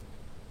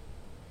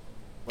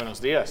Buenos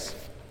días.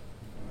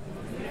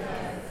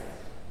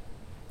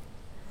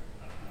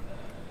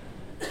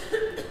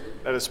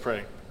 Let us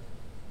pray.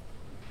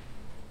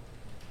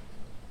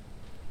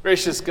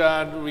 Gracious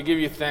God, we give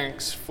you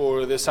thanks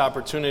for this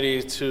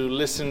opportunity to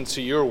listen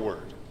to your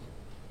word.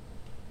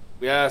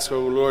 We ask, O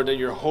Lord, that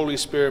your Holy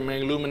Spirit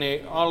may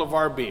illuminate all of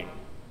our being,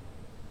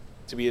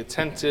 to be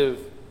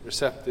attentive,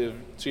 receptive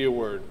to your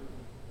word,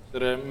 so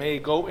that it may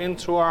go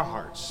into our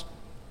hearts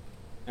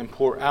and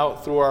pour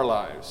out through our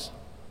lives.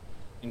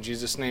 In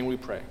Jesus' name we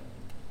pray.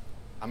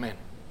 Amen.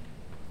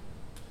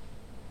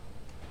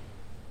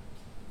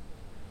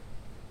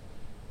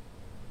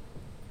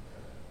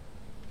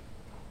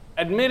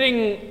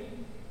 Admitting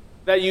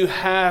that you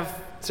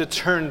have to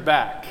turn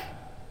back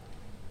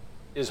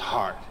is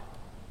hard,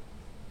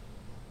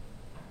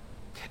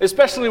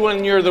 especially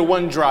when you're the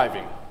one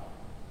driving.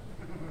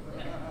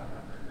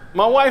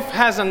 My wife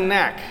has a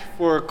knack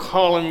for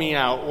calling me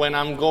out when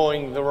I'm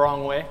going the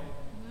wrong way.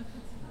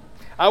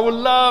 I would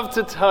love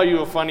to tell you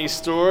a funny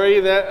story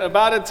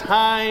about a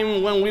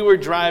time when we were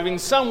driving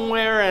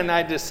somewhere and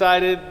I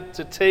decided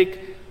to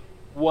take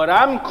what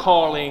I'm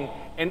calling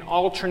an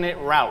alternate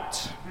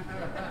route.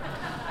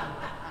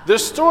 The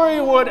story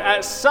would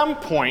at some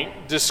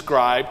point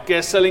describe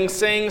Kesseling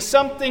saying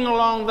something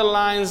along the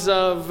lines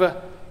of,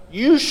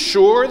 "You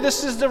sure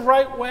this is the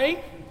right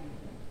way?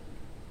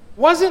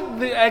 Wasn't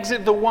the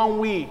exit the one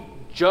we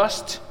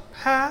just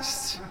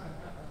passed?"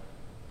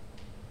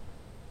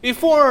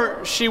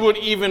 Before she would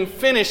even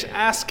finish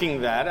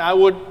asking that, I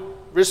would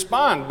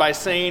respond by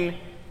saying,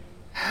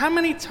 "How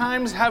many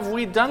times have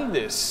we done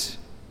this?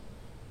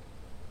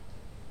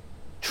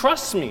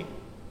 Trust me,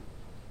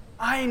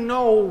 I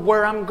know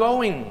where I'm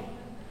going."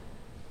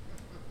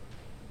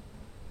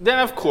 Then,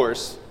 of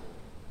course,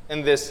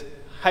 in this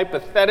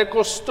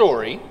hypothetical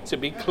story, to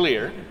be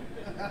clear,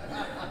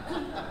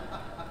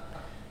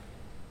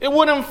 it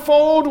would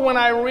unfold when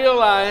I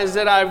realized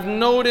that I've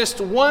noticed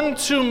one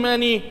too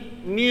many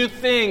new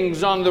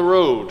things on the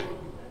road.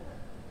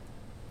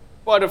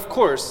 But of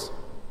course,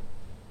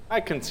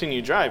 I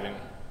continue driving.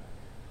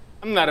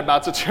 I'm not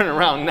about to turn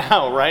around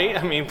now, right?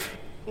 I mean,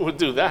 who would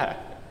do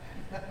that?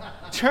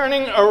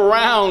 Turning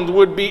around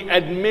would be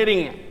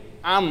admitting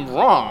I'm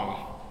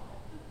wrong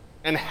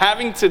and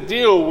having to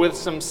deal with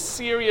some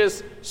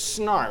serious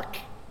snark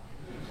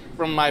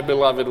from my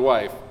beloved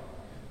wife.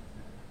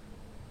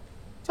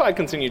 So I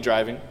continue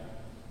driving.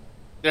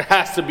 There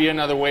has to be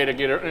another way to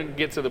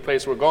get to the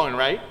place we're going,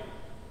 right?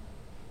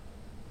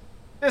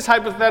 This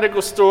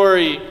hypothetical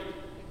story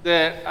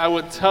that I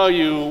would tell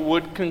you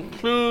would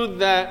conclude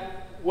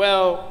that,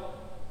 well,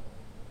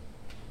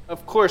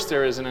 of course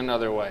there isn't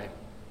another way.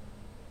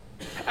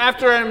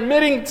 After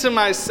admitting to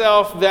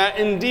myself that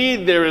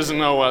indeed there is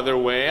no other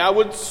way, I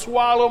would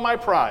swallow my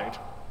pride,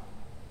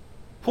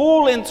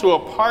 pull into a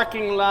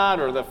parking lot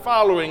or the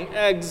following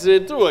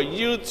exit, do a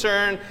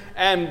U-turn,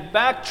 and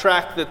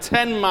backtrack the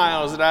 10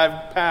 miles that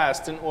I've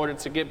passed in order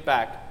to get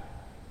back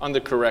on the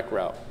correct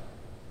route.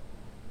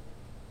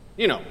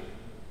 You know,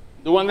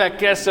 the one that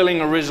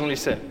Kesseling originally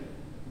said.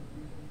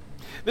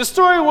 The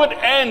story would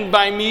end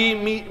by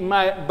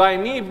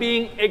me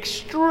being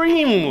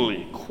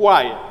extremely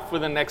quiet for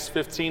the next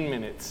 15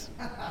 minutes.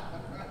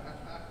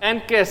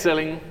 And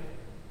Kesseling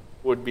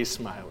would be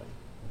smiling.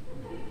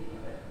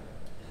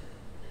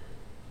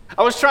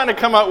 I was trying to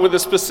come up with a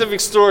specific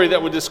story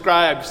that would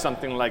describe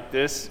something like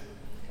this,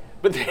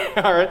 but there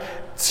are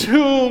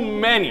too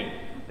many.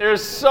 There are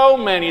so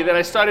many that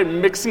I started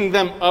mixing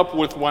them up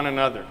with one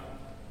another.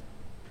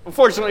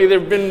 Unfortunately,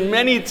 there have been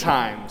many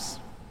times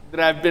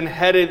that I've been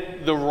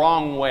headed the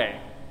wrong way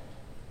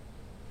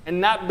and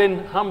not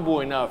been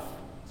humble enough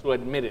to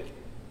admit it.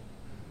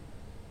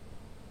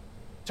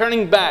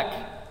 Turning back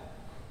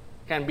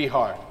can be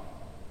hard.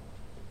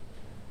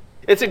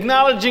 It's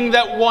acknowledging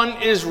that one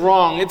is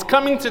wrong. It's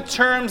coming to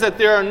terms that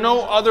there are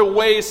no other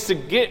ways to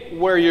get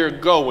where you're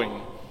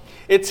going.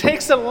 It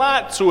takes a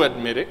lot to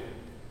admit it,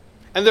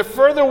 and the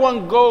further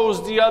one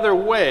goes the other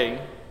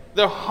way,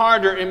 the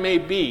harder it may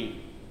be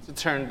to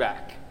turn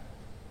back.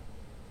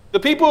 The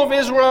people of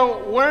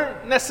Israel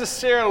weren't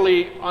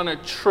necessarily on a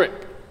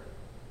trip.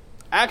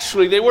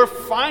 Actually, they were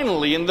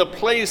finally in the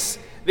place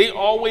they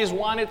always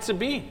wanted to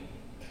be.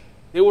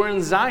 They were in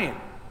Zion.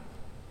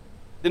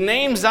 The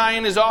name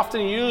Zion is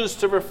often used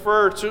to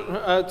refer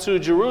to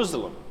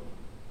Jerusalem.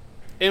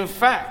 In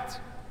fact,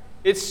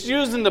 it's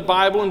used in the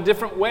Bible in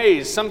different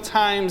ways,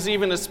 sometimes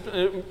even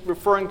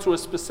referring to a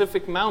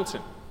specific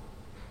mountain.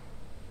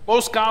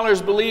 Most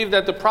scholars believe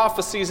that the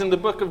prophecies in the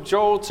book of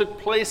Joel took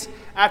place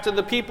after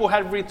the people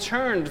had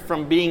returned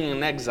from being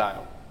in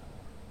exile.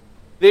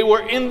 They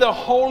were in the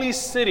holy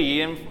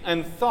city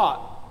and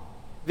thought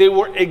they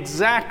were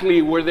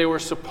exactly where they were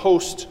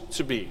supposed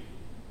to be.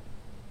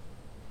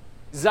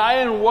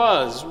 Zion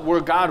was where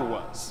God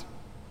was.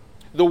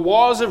 The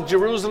walls of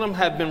Jerusalem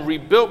had been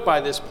rebuilt by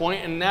this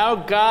point, and now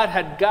God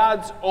had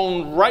God's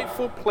own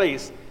rightful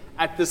place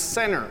at the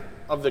center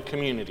of the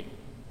community.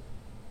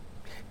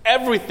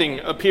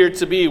 Everything appeared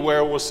to be where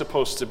it was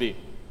supposed to be.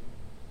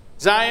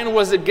 Zion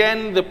was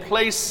again the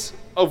place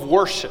of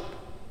worship.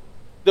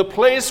 the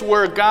place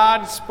where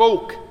God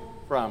spoke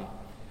from,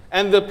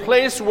 and the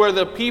place where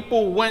the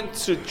people went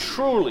to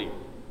truly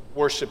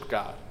worship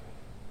God.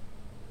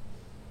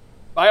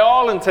 By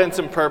all intents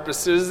and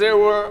purposes, they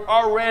were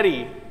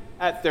already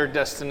at their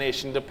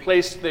destination, the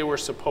place they were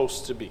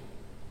supposed to be.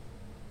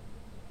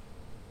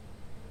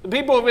 The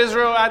people of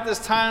Israel at this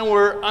time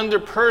were under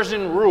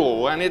Persian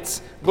rule, and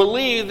it's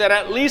believed that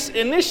at least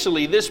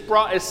initially this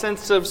brought a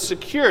sense of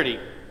security.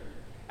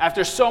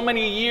 After so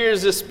many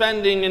years of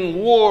spending in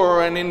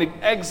war and in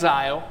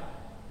exile,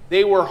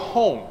 they were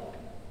home.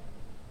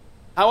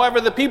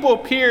 However, the people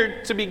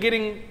appeared to be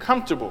getting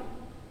comfortable,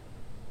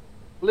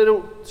 a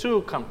little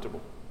too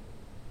comfortable.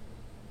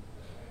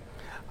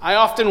 I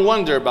often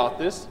wonder about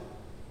this.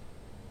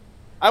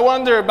 I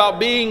wonder about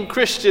being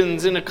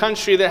Christians in a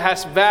country that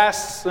has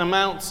vast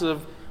amounts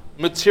of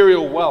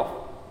material wealth.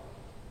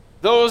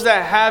 Those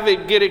that have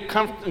it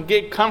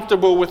get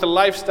comfortable with a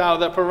lifestyle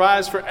that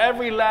provides for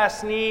every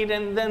last need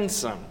and then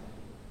some.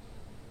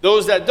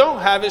 Those that don't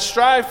have it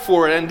strive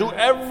for it and do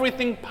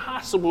everything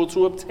possible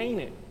to obtain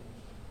it.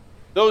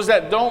 Those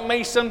that don't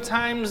may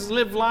sometimes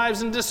live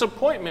lives in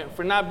disappointment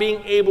for not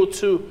being able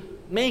to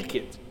make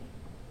it.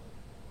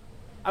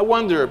 I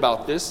wonder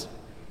about this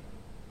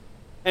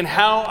and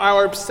how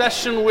our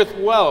obsession with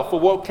wealth, or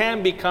what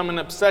can become an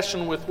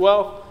obsession with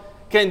wealth,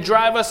 can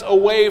drive us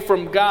away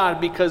from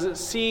God because it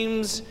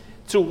seems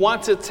to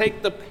want to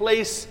take the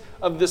place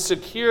of the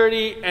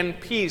security and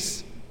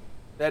peace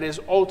that is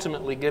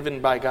ultimately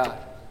given by God.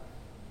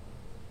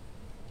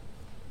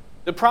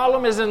 The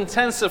problem is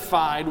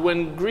intensified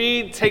when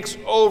greed takes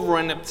over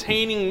and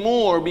obtaining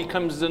more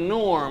becomes the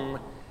norm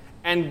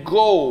and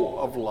goal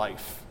of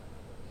life.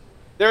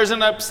 There is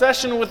an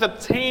obsession with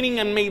obtaining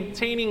and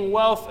maintaining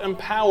wealth and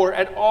power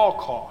at all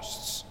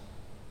costs.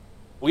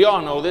 We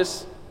all know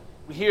this.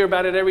 We hear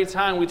about it every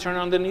time we turn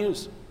on the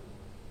news.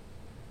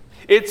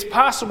 It's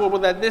possible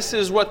that this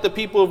is what the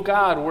people of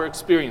God were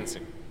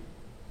experiencing.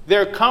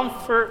 Their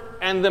comfort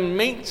and the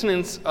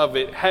maintenance of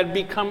it had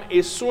become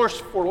a source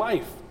for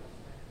life,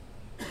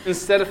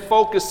 instead of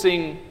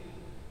focusing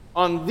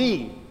on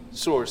the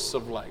source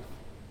of life.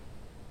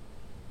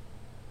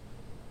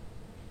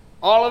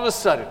 All of a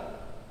sudden,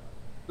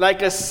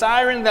 like a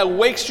siren that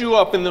wakes you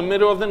up in the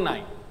middle of the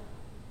night,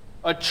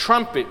 a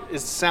trumpet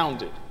is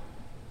sounded.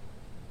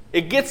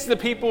 It gets the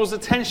people's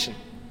attention.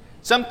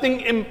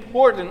 Something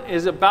important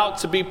is about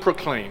to be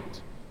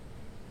proclaimed.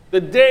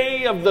 The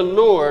day of the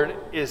Lord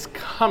is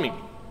coming.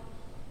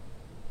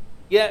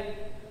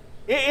 Yet,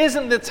 it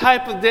isn't the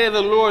type of day of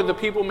the Lord the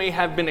people may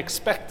have been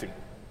expecting.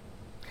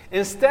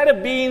 Instead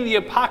of being the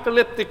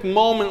apocalyptic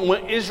moment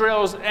when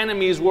Israel's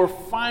enemies were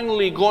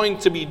finally going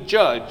to be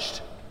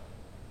judged,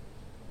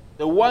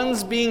 the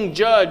ones being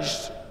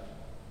judged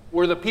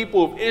were the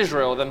people of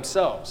Israel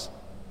themselves.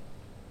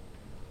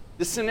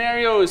 The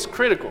scenario is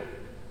critical.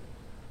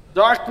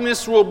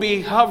 Darkness will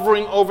be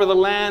hovering over the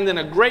land and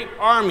a great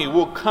army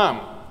will come.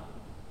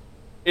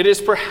 It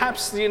is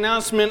perhaps the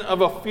announcement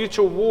of a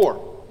future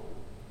war.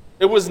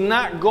 It was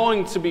not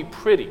going to be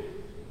pretty.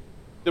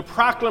 The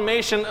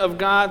proclamation of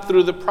God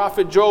through the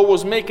prophet Joel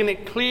was making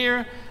it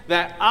clear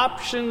that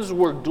options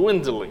were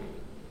dwindling.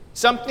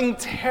 Something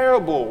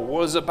terrible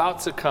was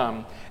about to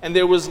come, and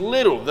there was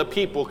little the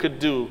people could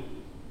do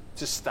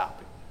to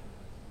stop it.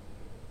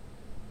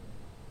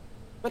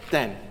 But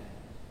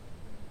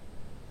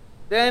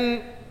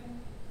then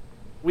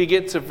we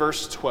get to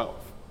verse 12.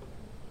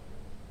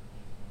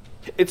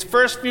 Its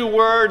first few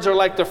words are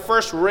like the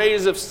first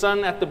rays of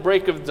sun at the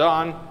break of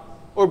dawn,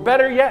 or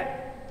better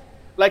yet,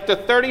 like the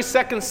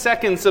 30-second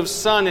seconds of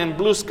sun and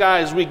blue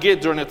skies we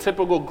get during a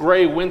typical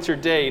gray winter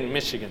day in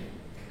Michigan.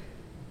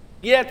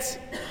 Yet,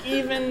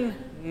 even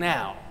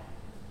now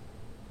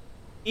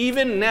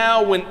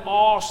when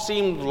all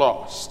seemed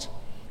lost,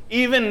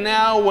 even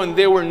now when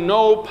there were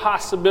no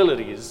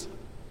possibilities,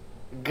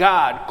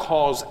 God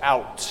calls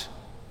out.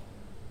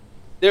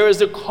 There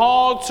is a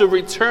call to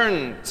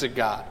return to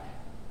God.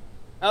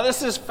 Now,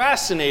 this is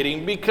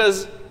fascinating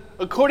because,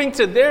 according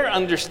to their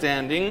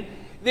understanding,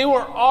 they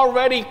were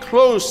already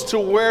close to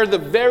where the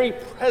very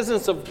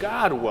presence of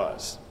God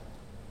was.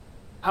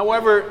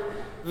 However,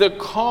 the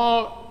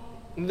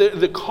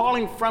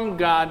calling from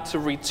God to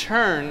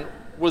return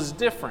was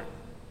different.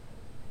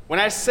 When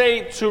I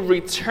say to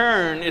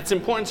return, it's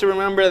important to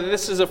remember that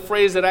this is a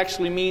phrase that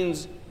actually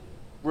means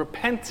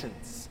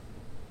repentance.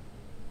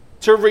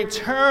 To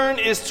return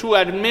is to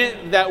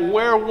admit that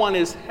where one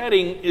is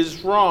heading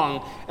is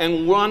wrong,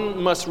 and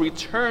one must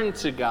return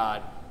to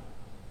God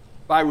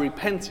by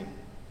repenting.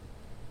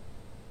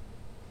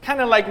 Kind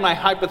of like my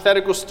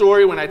hypothetical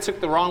story when I took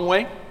the wrong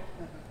way.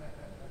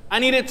 I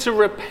needed to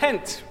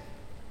repent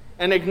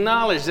and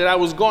acknowledge that I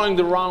was going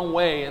the wrong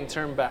way and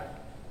turn back.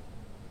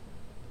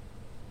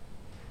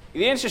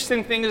 The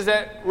interesting thing is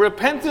that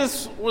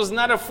repentance was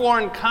not a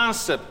foreign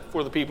concept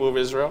for the people of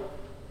Israel.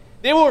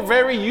 They were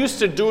very used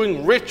to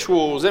doing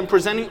rituals and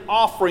presenting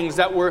offerings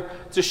that were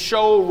to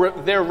show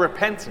their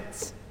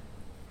repentance.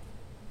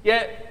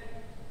 Yet,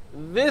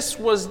 this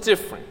was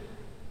different.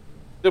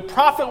 The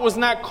prophet was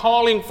not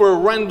calling for a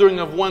rendering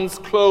of one's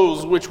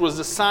clothes, which was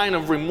a sign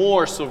of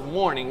remorse, of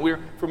mourning. We're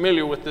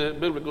familiar with the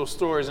biblical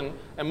stories and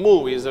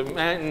movies of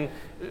men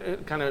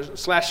kind of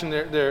slashing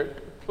their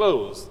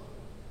clothes.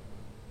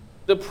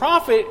 The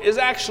prophet is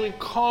actually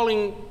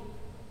calling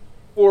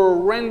for a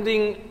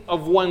rending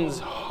of one's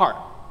heart.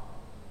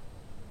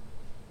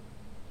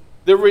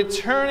 The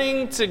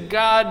returning to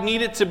God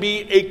needed to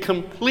be a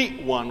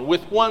complete one,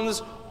 with one's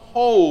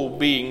whole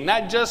being,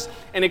 not just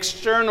an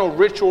external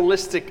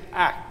ritualistic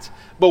act,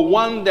 but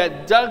one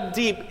that dug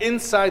deep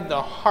inside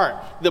the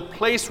heart, the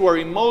place where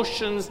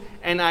emotions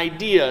and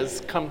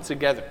ideas come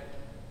together.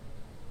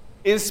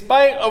 In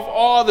spite of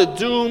all the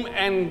doom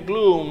and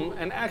gloom,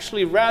 and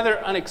actually rather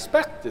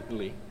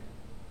unexpectedly,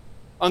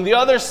 on the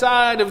other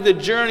side of the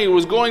journey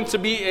was going to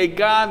be a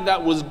God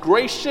that was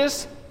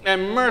gracious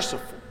and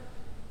merciful,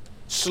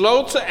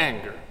 slow to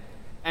anger,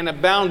 and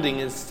abounding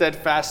in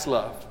steadfast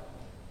love.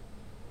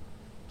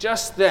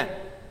 Just then,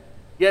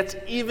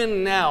 yet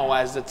even now,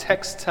 as the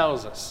text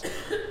tells us,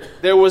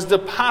 there was the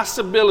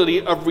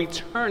possibility of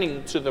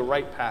returning to the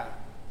right path,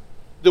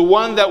 the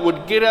one that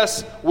would get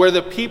us where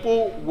the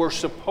people were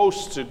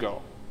supposed to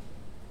go.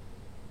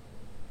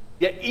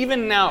 Yet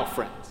even now,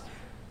 friends,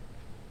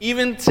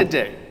 even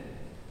today,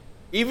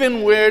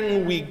 even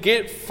when we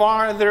get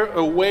farther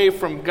away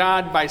from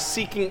God by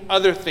seeking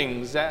other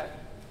things that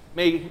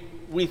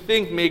we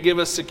think may give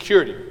us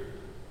security,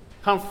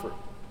 comfort,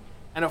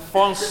 and a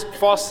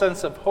false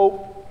sense of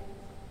hope,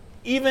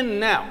 even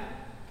now,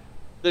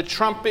 the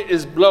trumpet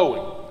is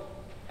blowing,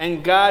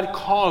 and God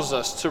calls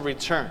us to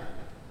return.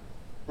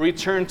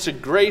 Return to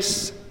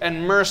grace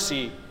and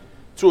mercy,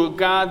 to a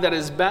God that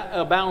is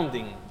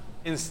abounding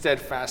in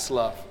steadfast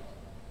love.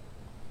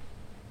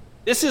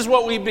 This is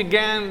what we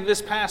began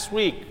this past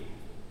week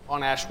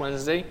on Ash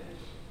Wednesday.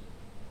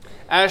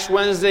 Ash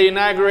Wednesday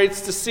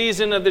inaugurates the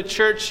season of the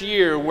church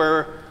year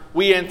where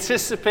we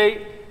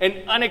anticipate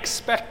an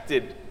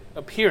unexpected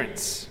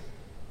appearance.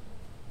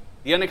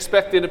 The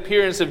unexpected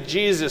appearance of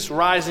Jesus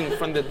rising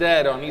from the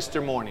dead on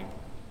Easter morning.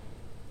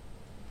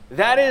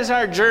 That is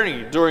our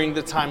journey during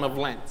the time of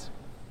Lent.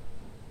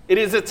 It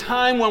is a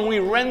time when we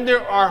render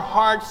our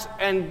hearts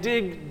and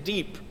dig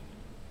deep.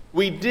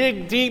 We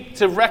dig deep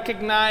to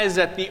recognize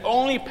that the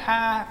only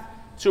path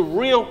to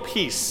real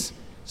peace,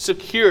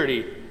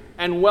 security,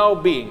 and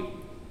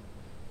well-being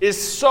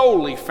is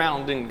solely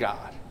found in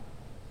God.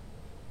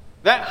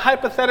 That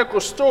hypothetical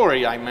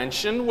story I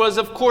mentioned was,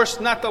 of course,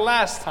 not the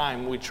last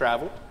time we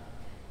traveled.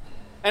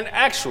 And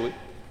actually,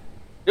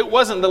 it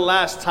wasn't the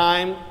last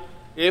time,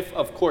 if,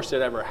 of course,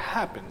 it ever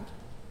happened,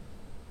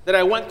 that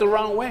I went the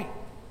wrong way.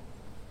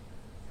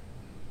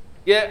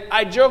 Yeah,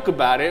 I joke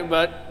about it,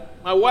 but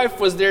my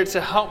wife was there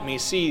to help me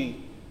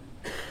see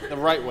the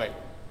right way.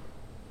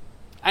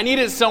 I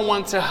needed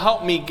someone to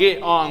help me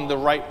get on the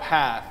right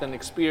path and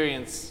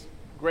experience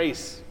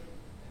grace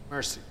and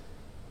mercy.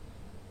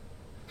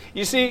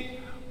 You see,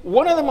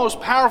 one of the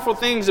most powerful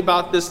things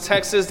about this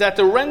text is that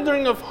the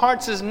rendering of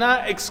hearts is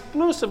not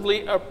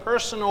exclusively a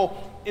personal,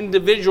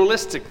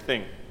 individualistic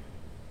thing.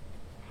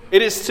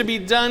 It is to be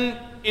done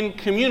in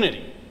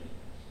community.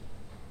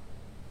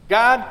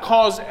 God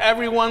calls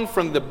everyone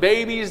from the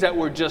babies that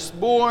were just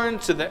born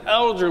to the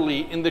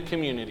elderly in the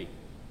community.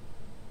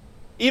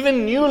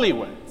 Even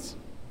newlyweds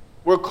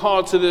were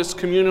called to this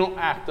communal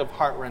act of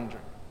heart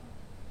rendering.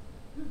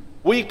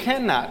 We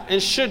cannot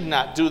and should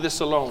not do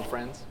this alone,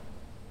 friends.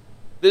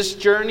 This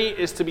journey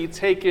is to be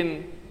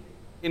taken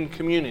in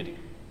community.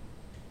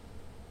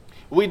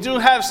 We do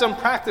have some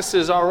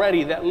practices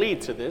already that lead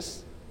to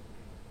this.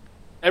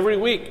 Every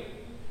week,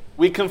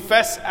 we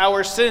confess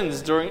our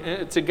sins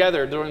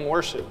together during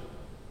worship.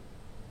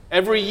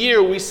 Every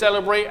year, we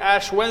celebrate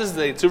Ash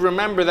Wednesday to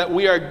remember that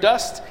we are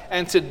dust,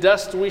 and to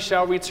dust we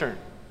shall return.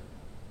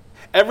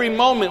 Every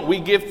moment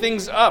we give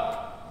things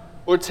up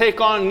or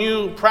take on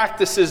new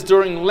practices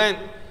during Lent,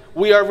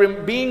 we are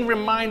being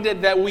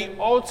reminded that we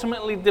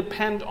ultimately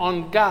depend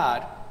on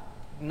God,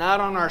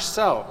 not on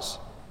ourselves,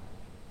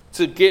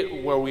 to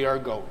get where we are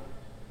going.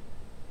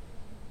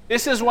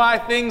 This is why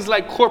things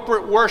like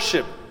corporate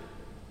worship,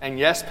 and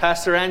yes,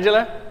 Pastor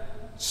Angela,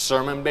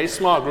 sermon-based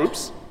small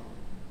groups,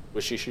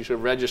 which you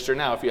should register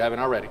now if you haven't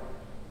already.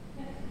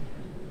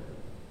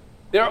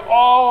 They're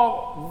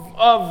all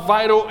of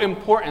vital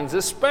importance,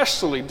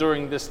 especially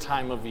during this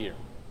time of year.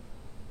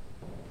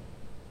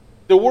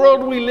 The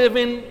world we live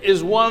in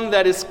is one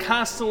that is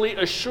constantly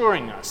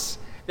assuring us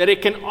that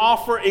it can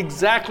offer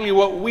exactly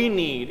what we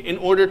need in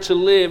order to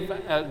live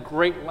a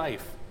great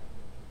life.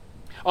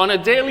 On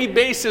a daily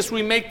basis,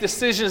 we make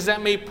decisions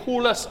that may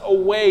pull us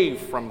away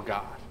from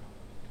God.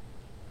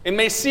 It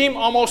may seem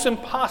almost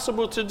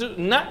impossible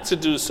not to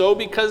do so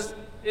because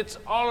it's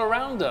all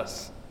around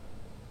us.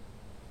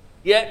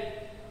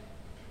 Yet,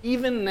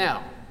 even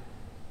now,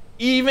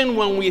 even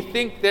when we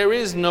think there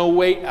is no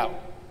way out,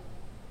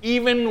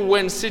 even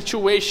when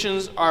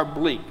situations are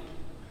bleak,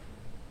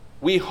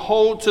 we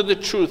hold to the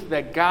truth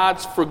that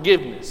God's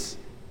forgiveness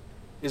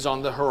is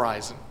on the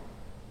horizon.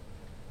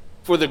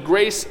 For the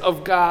grace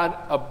of God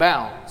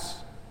abounds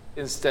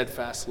in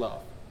steadfast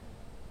love.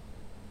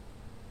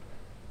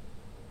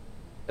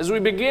 As we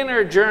begin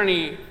our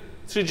journey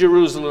to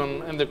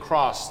Jerusalem and the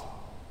cross,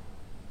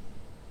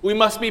 we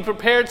must be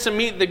prepared to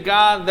meet the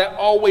God that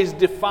always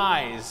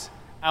defies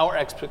our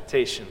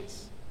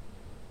expectations.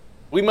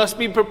 We must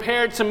be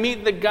prepared to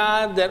meet the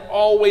God that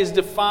always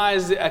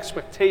defies the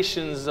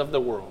expectations of the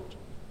world.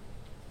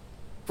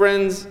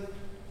 Friends,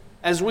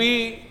 as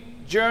we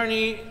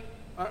journey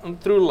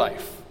through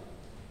life,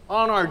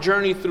 on our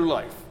journey through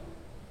life,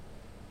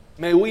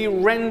 may we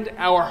rend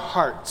our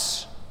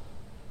hearts.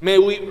 May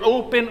we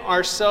open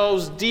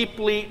ourselves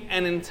deeply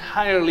and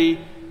entirely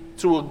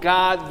to a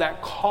God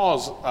that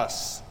calls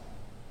us,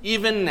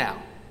 even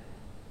now.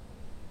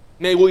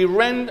 May we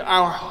rend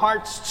our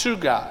hearts to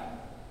God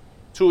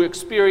to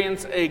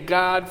experience a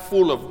God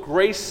full of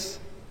grace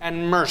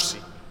and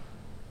mercy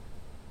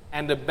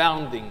and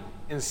abounding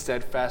in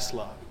steadfast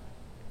love.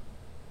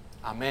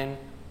 Amen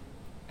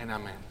and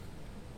amen.